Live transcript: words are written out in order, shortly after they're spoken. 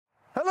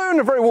And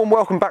a very warm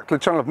welcome back to the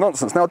channel of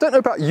nonsense. Now, I don't know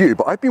about you,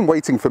 but I've been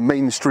waiting for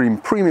mainstream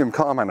premium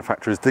car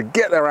manufacturers to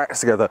get their acts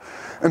together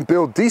and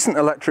build decent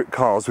electric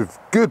cars with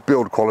good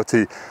build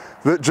quality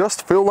that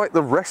just feel like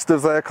the rest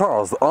of their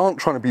cars, that aren't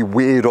trying to be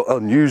weird or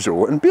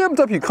unusual. And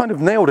BMW kind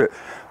of nailed it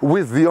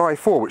with the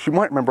i4, which you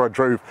might remember I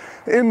drove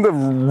in the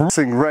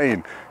racing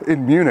rain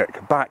in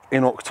Munich back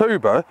in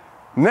October.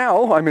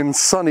 Now I'm in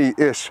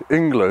sunny-ish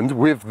England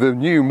with the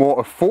new,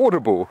 more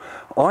affordable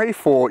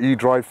i4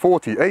 eDrive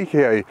 40,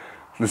 aka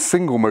the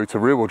single motor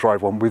rear-wheel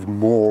drive one with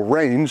more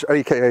range,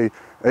 aka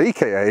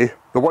the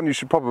one you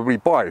should probably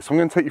buy. So I'm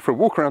going to take you for a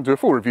walk around, do a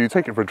full review,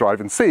 take it for a drive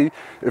and see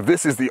if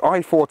this is the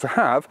i4 to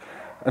have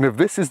and if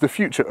this is the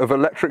future of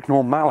electric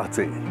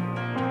normality.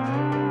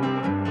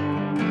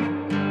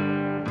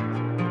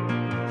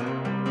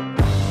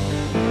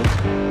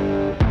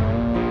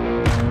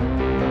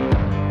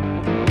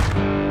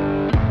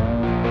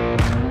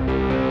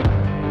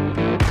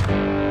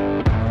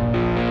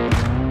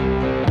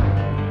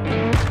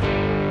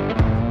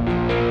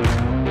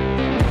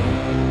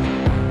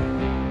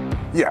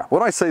 Yeah,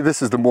 when I say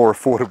this is the more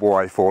affordable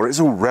i4, it's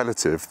all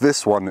relative.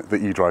 This one, the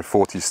eDrive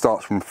 40,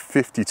 starts from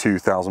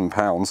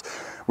 £52,000,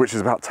 which is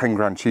about 10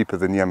 grand cheaper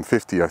than the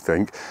M50, I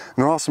think. And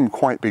there are some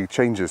quite big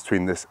changes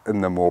between this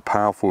and the more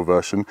powerful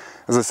version.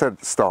 As I said at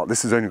the start,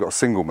 this has only got a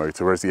single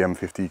motor, whereas the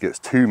M50 gets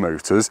two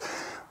motors.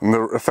 And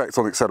the effect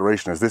on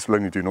acceleration is this will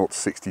only do 0 to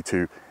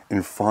 62 in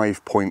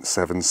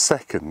 5.7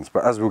 seconds.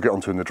 But as we'll get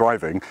onto in the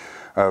driving,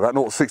 that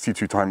 0 to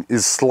 62 time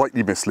is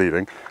slightly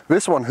misleading.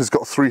 This one has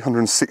got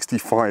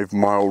 365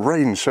 mile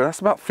range, so that's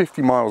about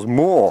 50 miles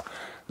more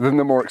than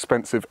the more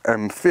expensive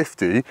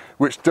M50,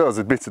 which does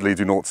admittedly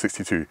do 0 to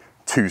 62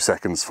 2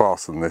 seconds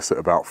faster than this at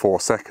about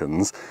 4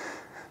 seconds.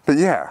 But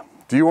yeah,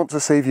 do you want to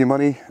save your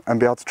money and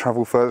be able to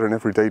travel further in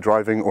everyday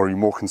driving, or are you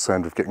more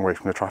concerned with getting away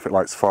from the traffic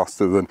lights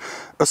faster than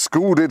a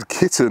scalded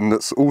kitten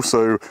that's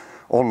also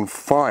on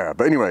fire?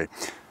 But anyway,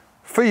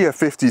 for your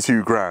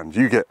 52 grand,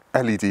 you get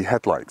LED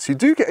headlights. You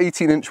do get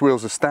 18-inch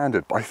wheels as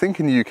standard, but I think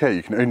in the UK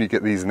you can only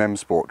get these in M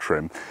Sport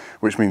trim,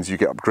 which means you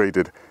get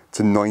upgraded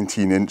to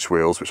 19-inch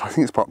wheels, which I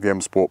think is part of the M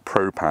Sport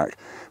Pro pack,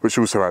 which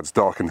also adds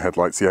darkened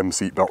headlights, the M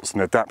seat belts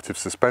and adaptive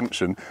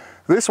suspension.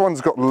 This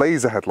one's got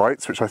laser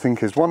headlights, which I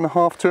think is 1.5,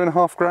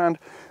 2.5 grand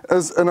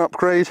as an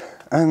upgrade,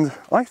 and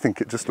I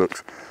think it just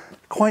looks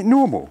quite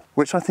normal,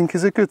 which I think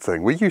is a good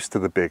thing. We're used to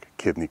the big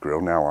kidney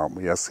grille now, aren't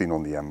we, as seen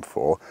on the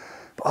M4,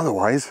 but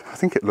otherwise I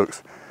think it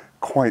looks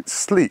quite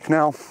sleek.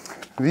 Now,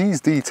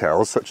 these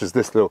details, such as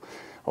this little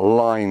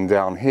line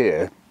down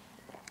here,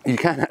 you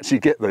can actually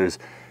get those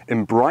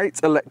in bright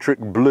electric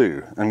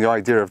blue, and the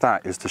idea of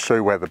that is to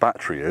show where the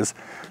battery is.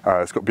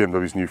 It's got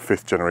BMW's new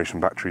 5th generation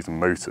batteries and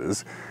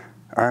motors,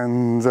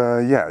 and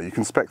yeah, you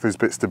can spec those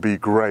bits to be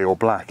grey or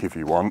black if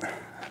you want,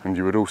 and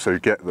you would also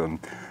get them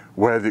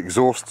where the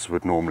exhausts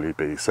would normally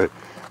be. So I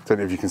don't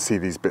know if you can see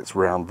these bits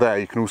around there,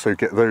 you can also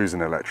get those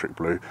in electric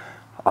blue.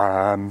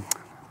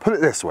 Put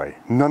it this way,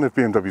 none of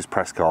BMW's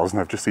press cars, and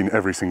I've just seen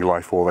every single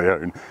i4 they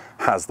own,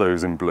 has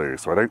those in blue,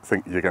 so I don't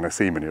think you're going to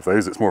see many of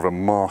those. It's more of a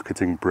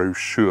marketing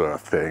brochure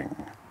thing.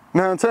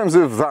 Now, in terms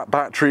of that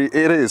battery,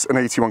 it is an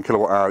 81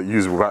 kilowatt hour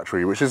usable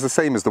battery, which is the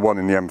same as the one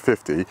in the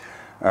M50,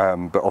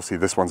 but obviously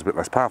this one's a bit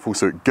less powerful,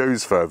 so it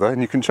goes further,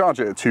 and you can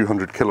charge it at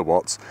 200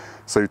 kilowatts,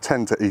 so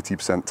 10 to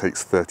 80%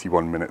 takes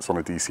 31 minutes on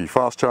a DC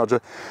fast charger.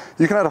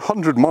 You can add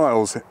 100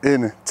 miles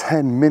in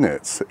 10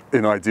 minutes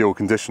in ideal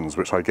conditions,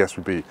 which I guess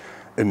would be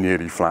a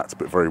nearly flat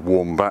but very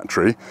warm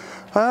battery.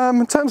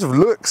 In terms of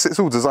looks, it's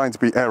all designed to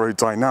be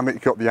aerodynamic.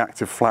 You've got the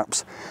active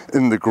flaps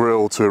in the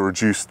grille to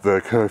reduce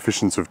the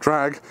coefficient of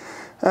drag.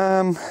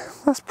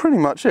 That's pretty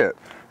much it.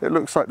 It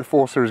looks like the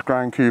 4 Series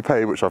Grand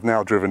Coupe, which I've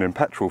now driven in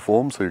petrol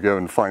form, so go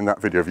and find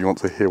that video if you want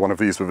to hear one of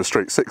these with a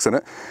straight 6 in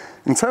it.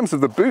 In terms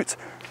of the boot,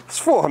 it's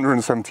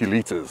 470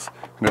 litres,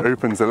 and it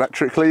opens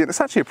electrically, and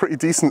it's actually a pretty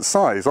decent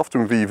size.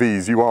 Often with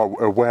EVs, you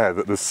are aware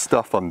that there's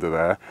stuff under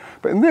there,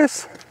 but in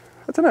this,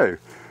 I don't know,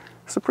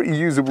 it's a pretty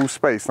usable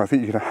space, and I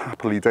think you can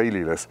happily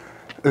daily this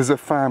as a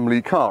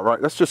family car.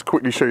 Right, let's just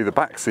quickly show you the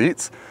back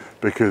seats,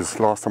 because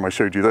last time I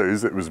showed you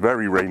those, it was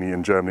very rainy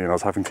in Germany and I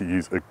was having to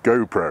use a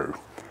GoPro.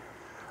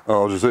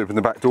 I'll just open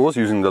the back doors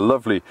using the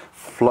lovely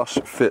flush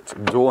fit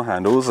door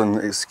handles, and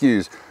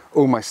excuse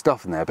all my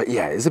stuff in there, but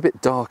yeah, it's a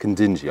bit dark and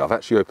dingy. I've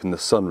actually opened the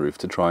sunroof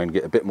to try and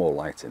get a bit more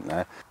light in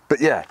there.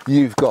 But yeah,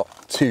 you've got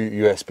 2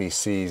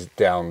 USB-Cs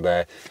down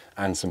there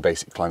and some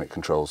basic climate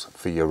controls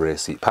for your rear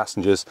seat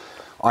passengers.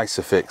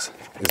 Isofix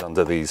is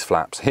under these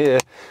flaps here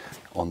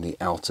on the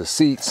outer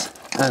seats,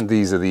 and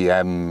these are the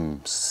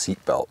M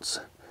seat belts.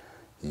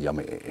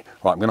 Yummy.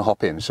 Right, I'm going to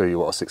hop in and show you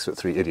what a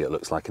 6'3" idiot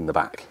looks like in the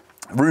back.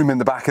 Room in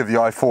the back of the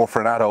i4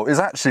 for an adult is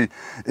actually,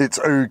 it's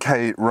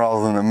okay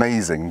rather than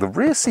amazing. The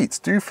rear seats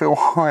do feel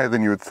higher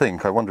than you would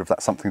think. I wonder if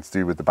that's something to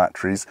do with the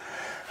batteries.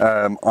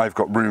 I've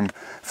got room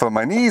for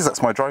my knees,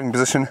 that's my driving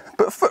position,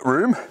 but foot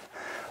room,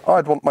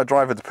 I'd want my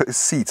driver to put his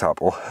seat up,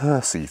 or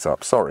her seat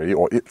up, sorry,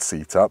 or its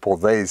seat up, or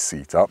theirs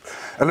seat up,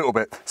 a little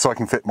bit so I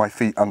can fit my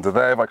feet under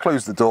there. If I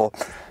close the door,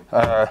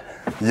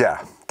 yeah,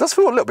 it does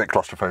feel a little bit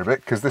claustrophobic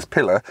because this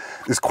pillar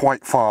is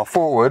quite far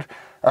forward,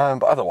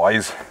 But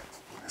otherwise,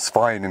 it's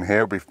fine in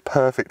here. It'll be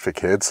perfect for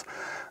kids.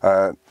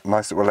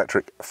 Nice little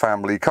electric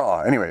family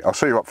car. Anyway, I'll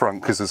show you up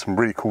front because there's some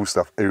really cool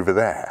stuff over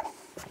there.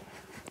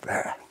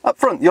 There. Up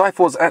front, the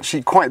i4 is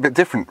actually quite a bit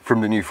different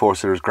from the new 4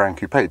 Series Grand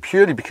Coupe,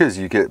 purely because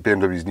you get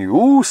BMW's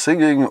new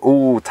singing,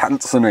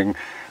 tanzening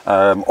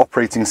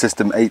operating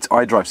system, 8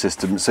 iDrive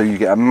system. So you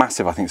get a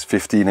massive, I think it's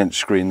 15-inch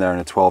screen there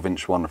and a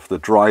 12-inch one for the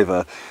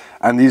driver.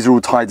 And these are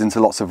all tied into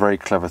lots of very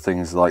clever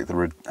things like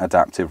the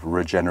adaptive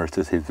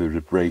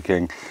regenerative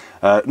braking.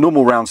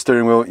 Normal round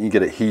steering wheel, you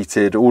get it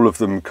heated. All of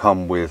them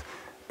come with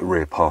a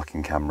rear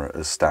parking camera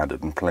as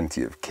standard and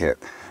plenty of kit,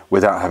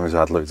 without having to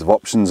add loads of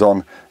options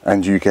on,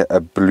 and you get a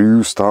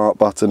blue start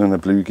button and a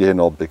blue gear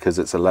knob because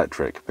it's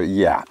electric. But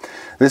yeah,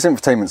 this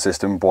infotainment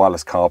system,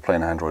 wireless CarPlay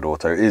and Android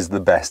Auto, is the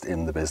best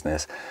in the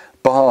business,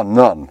 bar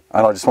none.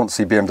 And I just want to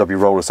see BMW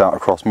roll this out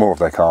across more of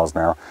their cars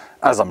now,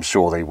 as I'm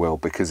sure they will,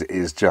 because it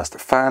is just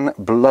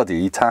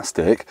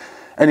fan-bloody-tastic.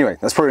 Anyway,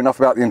 that's probably enough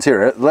about the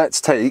interior. Let's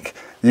take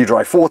the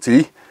eDrive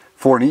 40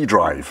 for an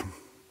eDrive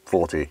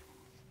 40.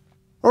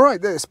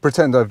 Alright, let's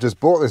pretend I've just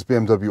bought this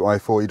BMW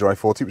i4 eDrive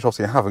 40, which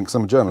obviously I haven't because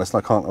I'm a journalist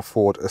and I can't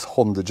afford this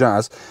Honda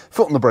Jazz.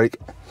 Foot on the brake,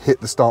 hit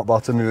the start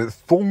button, and it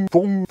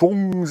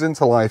thungs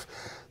into life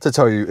to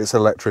tell you it's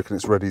electric and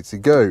it's ready to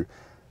go.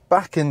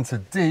 Back into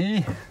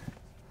D,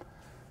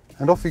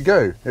 and off you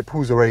go. It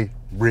pulls away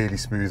really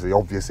smoothly.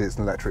 Obviously it's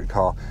an electric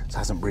car, so it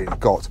hasn't really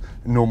got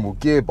a normal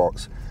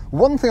gearbox.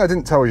 One thing I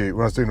didn't tell you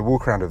when I was doing a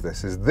walk around of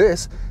this is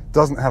this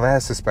doesn't have air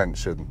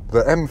suspension.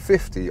 The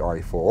M50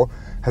 i4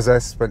 has air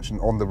suspension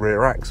on the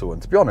rear axle,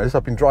 and to be honest,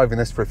 I've been driving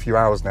this for a few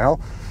hours now.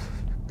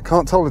 I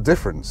can't tell the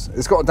difference.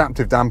 It's got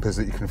adaptive dampers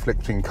that you can flick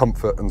between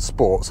comfort and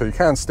sport, so you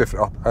can stiffen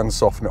it up and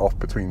soften it off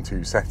between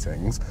 2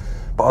 settings.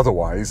 But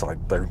otherwise, I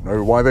don't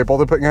know why they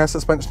bother putting air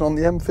suspension on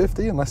the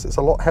M50 unless it's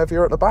a lot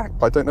heavier at the back.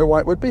 I don't know why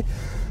it would be.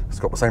 It's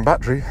got the same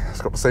battery,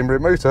 it's got the same rear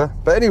motor.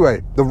 But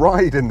anyway, the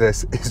ride in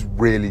this is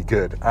really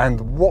good.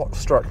 And what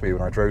struck me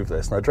when I drove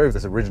this, and I drove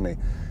this originally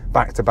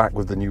back to back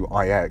with the new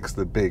iX,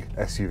 the big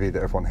SUV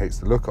that everyone hates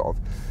the look of.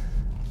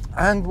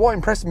 And what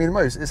impressed me the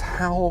most is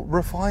how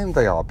refined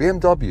they are.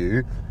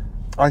 BMW,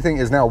 I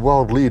think, is now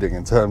world leading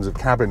in terms of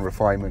cabin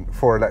refinement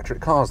for electric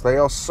cars. They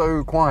are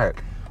so quiet.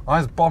 I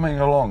was bombing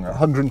along at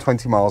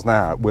 120 miles an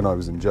hour when I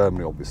was in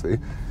Germany, obviously,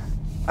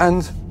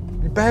 and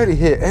you barely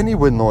hear any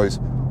wind noise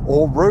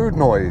or road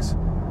noise.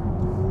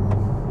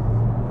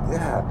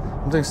 Yeah,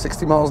 I'm doing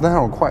 60 miles an hour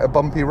on quite a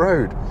bumpy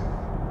road.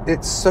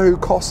 It's so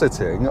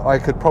cosseting, I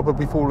could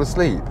probably fall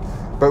asleep.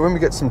 But when we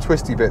get some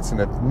twisty bits in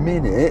a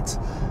minute,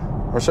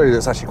 I'll show you that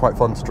it's actually quite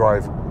fun to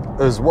drive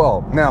as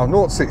well. Now,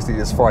 0-60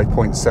 is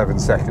 5.7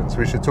 seconds.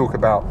 We should talk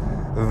about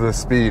the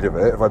speed of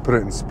it. If I put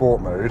it in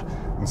sport mode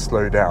and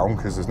slow down,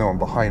 because there's no one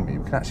behind me,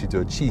 we can actually do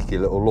a cheeky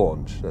little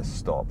launch. Let's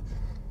stop.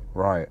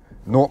 Right,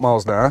 0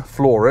 miles an hour,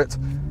 floor it,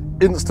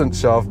 instant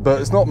shove,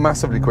 but it's not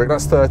massively quick.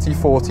 That's 30,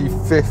 40,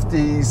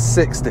 50,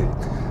 60.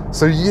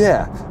 So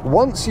yeah,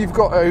 once you've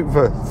got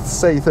over,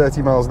 say,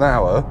 30 miles an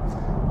hour,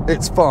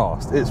 it's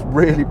fast. It's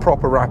really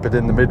proper rapid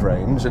in the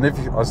mid-range. And if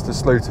I was to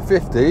slow to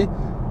 50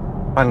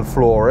 and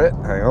floor it,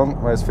 hang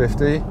on, where's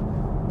 50?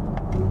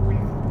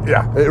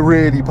 Yeah, it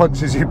really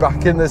punches you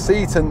back in the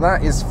seat, and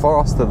that is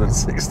faster than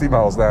 60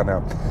 miles an hour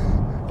now.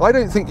 I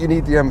don't think you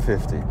need the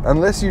M50,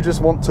 unless you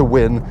just want to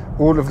win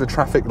all of the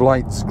traffic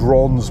lights,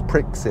 grands,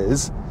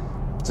 prixes.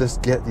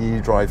 Just get the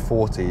eDrive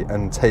 40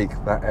 and take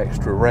that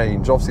extra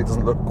range. Obviously it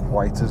doesn't look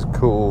quite as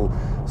cool,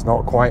 it's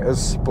not quite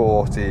as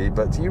sporty,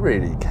 but do you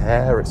really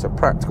care? It's a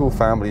practical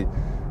family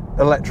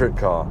electric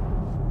car.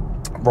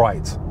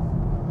 Right,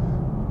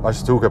 I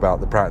should talk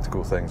about the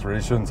practical things,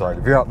 really, shouldn't I?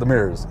 The view out the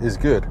mirrors is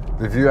good.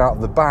 The view out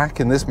the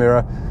back in this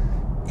mirror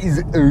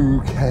is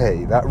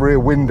okay. That rear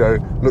window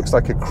looks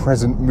like a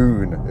crescent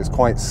moon. It's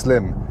quite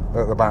slim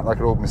at the back, like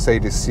an old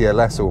Mercedes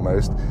CLS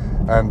almost.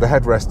 And the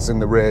headrests in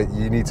the rear,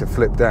 you need to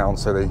flip down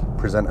so they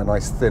present a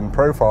nice thin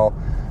profile.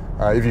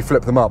 If you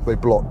flip them up, they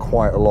block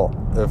quite a lot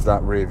of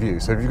that rear view.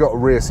 So if you've got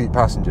rear seat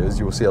passengers,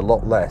 you will see a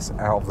lot less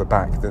out of the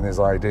back than is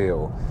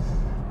ideal.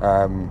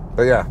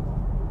 But yeah,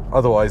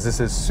 otherwise this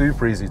is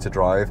super easy to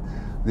drive.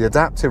 The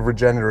adaptive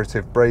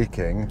regenerative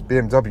braking,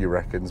 BMW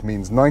reckons,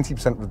 means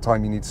 90% of the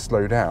time you need to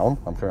slow down.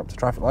 I'm coming up to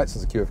traffic lights,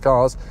 there's a queue of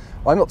cars.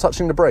 I'm not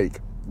touching the brake.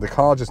 The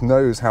car just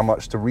knows how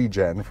much to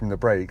regen from the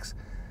brakes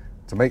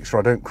to make sure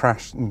I don't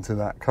crash into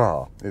that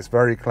car. It's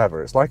very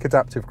clever. It's like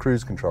adaptive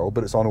cruise control,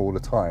 but it's on all the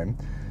time.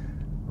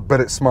 But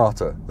it's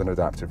smarter than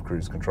adaptive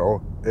cruise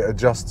control. It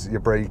adjusts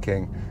your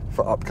braking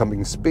for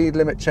upcoming speed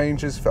limit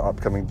changes, for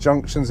upcoming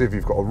junctions. If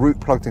you've got a route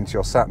plugged into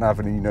your sat-nav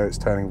and you know it's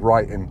turning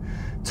right in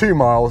 2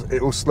 miles,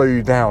 it will slow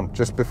you down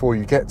just before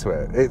you get to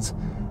it. It's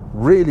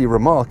really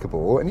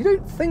remarkable, and you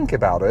don't think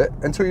about it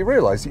until you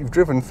realise that you've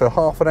driven for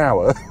half an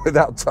hour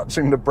without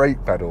touching the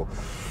brake pedal.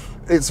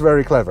 It's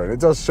very clever, and it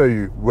does show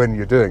you when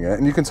you're doing it,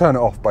 and you can turn it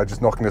off by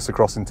just knocking this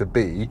across into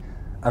B,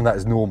 and that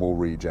is normal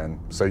regen.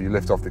 So you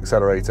lift off the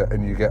accelerator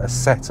and you get a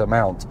set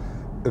amount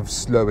of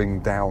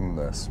slowing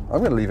downness. I'm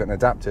going to leave it in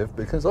adaptive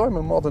because I'm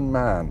a modern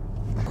man.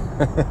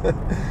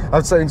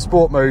 I'd say in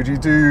sport mode you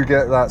do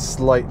get that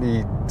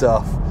slightly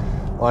duff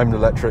I'm an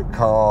electric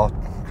car,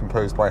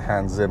 composed by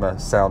Hans Zimmer,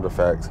 sound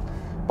effect,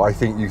 but I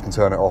think you can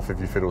turn it off if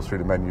you fiddle through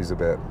the menus a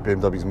bit.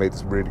 BMW's made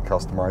this really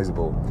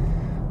customizable,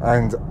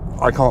 and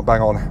I can't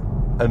bang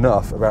on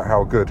enough about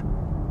how good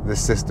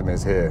this system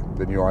is here,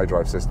 the new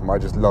eDrive system. I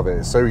just love it.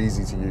 It's so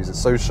easy to use,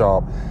 it's so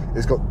sharp,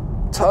 it's got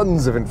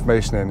tons of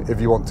information in if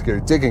you want to go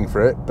digging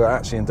for it, but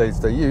actually in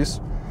day-to-day use,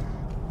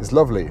 it's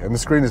lovely. And the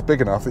screen is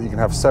big enough that you can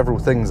have several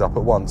things up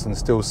at once and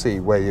still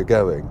see where you're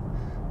going.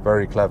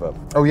 Very clever.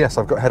 Oh yes,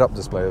 I've got head-up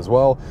display as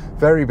well.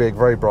 Very big,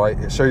 very bright.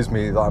 It shows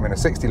me that I'm in a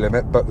 60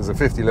 limit, but there's a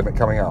 50 limit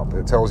coming up.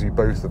 It tells you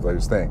both of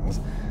those things.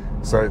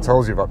 So it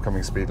tells you of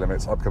upcoming speed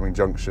limits, upcoming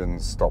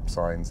junctions, stop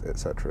signs,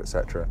 etc,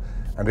 etc.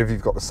 And if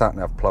you've got the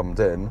sat-nav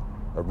plumbed in,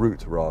 a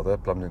route rather,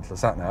 plumbed into the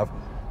sat-nav,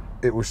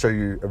 it will show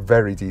you a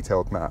very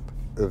detailed map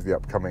of the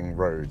upcoming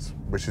roads,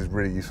 which is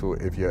really useful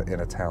if you're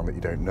in a town that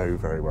you don't know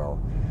very well.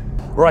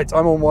 Right,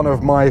 I'm on one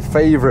of my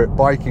favourite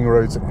biking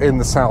roads in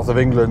the south of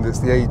England. It's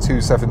the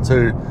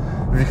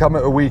A272. If you come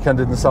at a weekend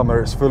in the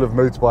summer, it's full of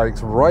motorbikes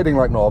riding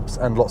like knobs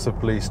and lots of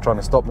police trying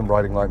to stop them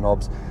riding like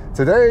knobs.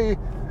 Today,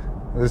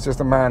 there's just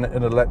a man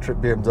in an electric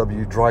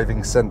BMW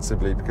driving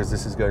sensibly because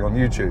this is going on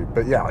YouTube.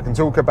 But yeah, I can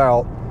talk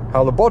about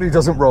how the body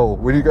doesn't roll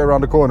when you go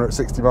around a corner at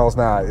 60 miles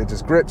an hour. It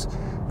just grips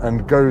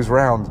and goes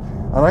round.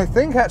 And I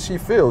think actually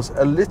feels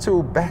a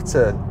little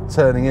better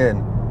turning in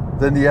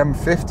than the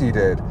M50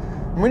 did.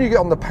 And when you get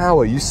on the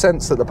power, you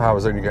sense that the power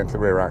is only going to the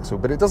rear axle,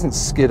 but it doesn't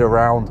skid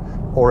around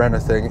or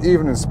anything.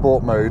 Even in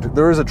sport mode,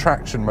 there is a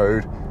traction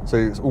mode, so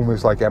it's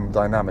almost like M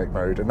dynamic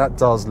mode, and that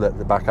does let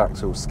the back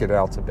axle skid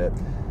out a bit.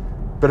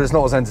 But it's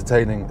not as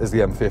entertaining as the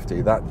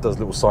M50. That does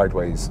little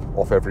sideways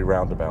off every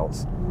roundabout.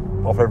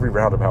 Off every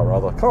roundabout,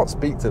 rather. I can't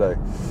speak today.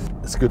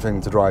 It's a good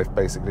thing to drive,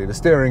 basically. The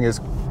steering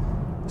is,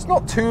 it's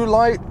not too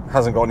light,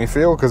 hasn't got any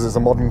feel because it's a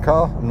modern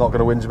car. I'm not going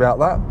to whinge about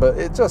that, but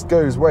it just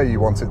goes where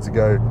you want it to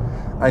go.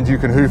 And you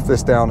can hoof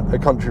this down a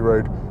country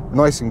road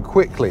nice and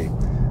quickly.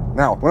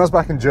 Now, when I was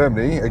back in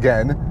Germany,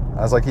 again,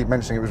 as I keep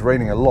mentioning, it was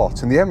raining a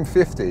lot, and the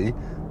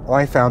M50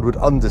 I found would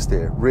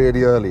understeer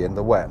really early in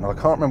the wet. Now, I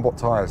can't remember what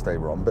tyres they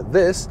were on, but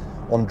this,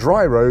 on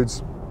dry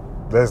roads,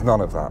 there's none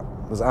of that.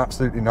 There's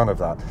absolutely none of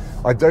that.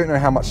 I don't know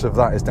how much of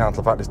that is down to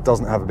the fact this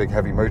doesn't have a big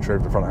heavy motor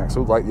over the front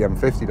axle like the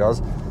M50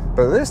 does,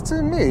 but this,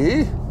 to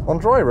me, on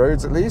dry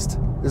roads at least,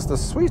 is the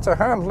sweeter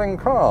handling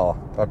car.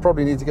 I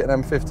probably need to get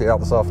an M50 out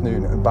this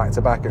afternoon and back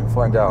to back it and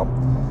find out,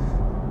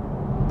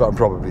 but I'm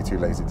probably too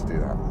lazy to do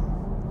that.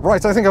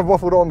 Right, I think I've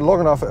waffled on long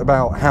enough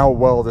about how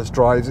well this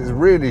drives. It's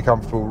really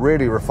comfortable,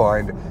 really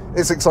refined.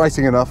 It's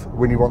exciting enough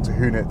when you want to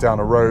hoon it down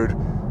a road,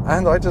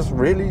 and I just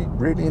really,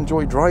 really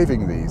enjoy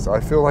driving these. I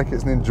feel like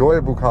it's an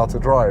enjoyable car to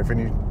drive, and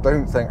you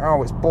don't think,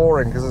 oh, it's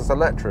boring because it's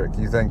electric.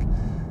 You think,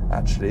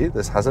 actually,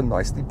 this has a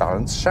nicely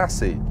balanced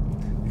chassis.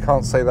 You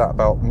can't say that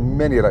about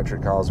many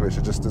electric cars which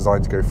are just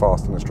designed to go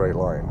fast in a straight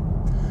line.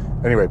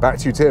 Anyway, back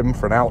to you, Tim,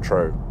 for an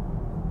outro.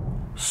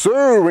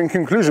 So, in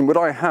conclusion, would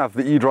I have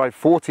the eDrive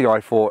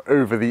 40i4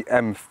 over the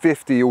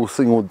M50 all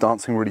single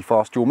dancing really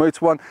fast dual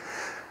motor one?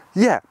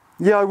 Yeah,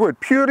 I would,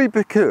 purely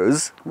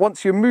because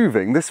once you're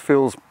moving, this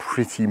feels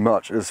pretty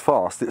much as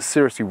fast. It's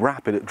seriously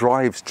rapid, it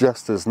drives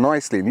just as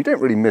nicely, and you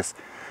don't really miss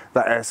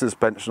that air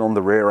suspension on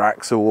the rear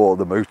axle or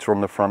the motor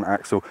on the front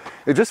axle.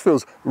 It just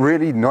feels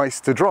really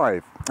nice to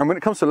drive. And when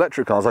it comes to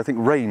electric cars, I think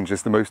range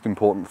is the most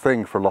important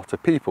thing for a lot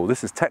of people.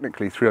 This is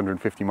technically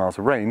 350 miles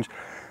of range.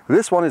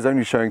 This one is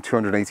only showing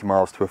 280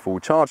 miles to a full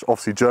charge.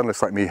 Obviously,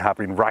 journalists like me have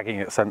been ragging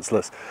it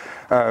senseless,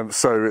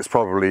 so it's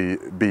probably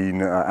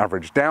been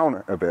averaged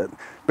down a bit.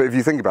 But if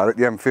you think about it,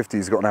 the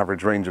M50's got an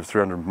average range of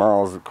 300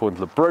 miles according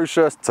to the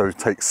brochure, so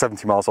take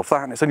 70 miles off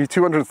that, and it's only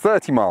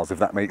 230 miles, if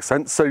that makes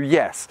sense. So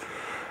yes,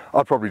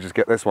 I'd probably just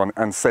get this one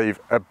and save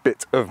a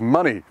bit of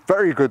money.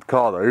 Very good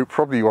car though,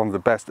 probably one of the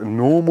best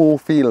normal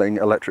feeling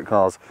electric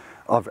cars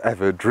I've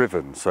ever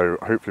driven. So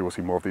hopefully we'll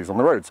see more of these on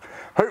the roads.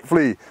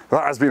 Hopefully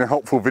that has been a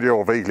helpful video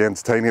or vaguely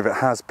entertaining. If it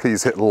has,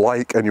 please hit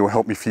like and you'll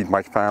help me feed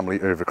my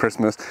family over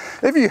Christmas.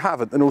 If you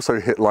haven't, then also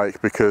hit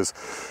like because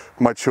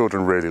my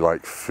children really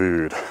like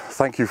food.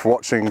 Thank you for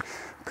watching.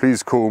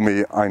 Please call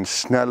me ein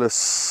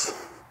schnelles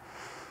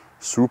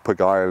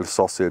supergeil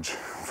sausage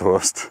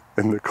Wurst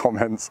in the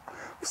comments.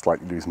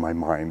 Slightly losing my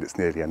mind, it's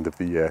near the end of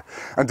the year.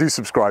 And do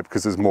subscribe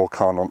because there's more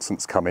car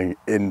nonsense coming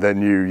in the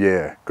new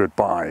year.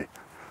 Goodbye.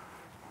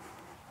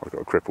 I've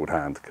got a crippled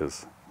hand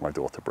because my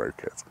daughter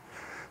broke it.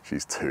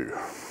 She's 2.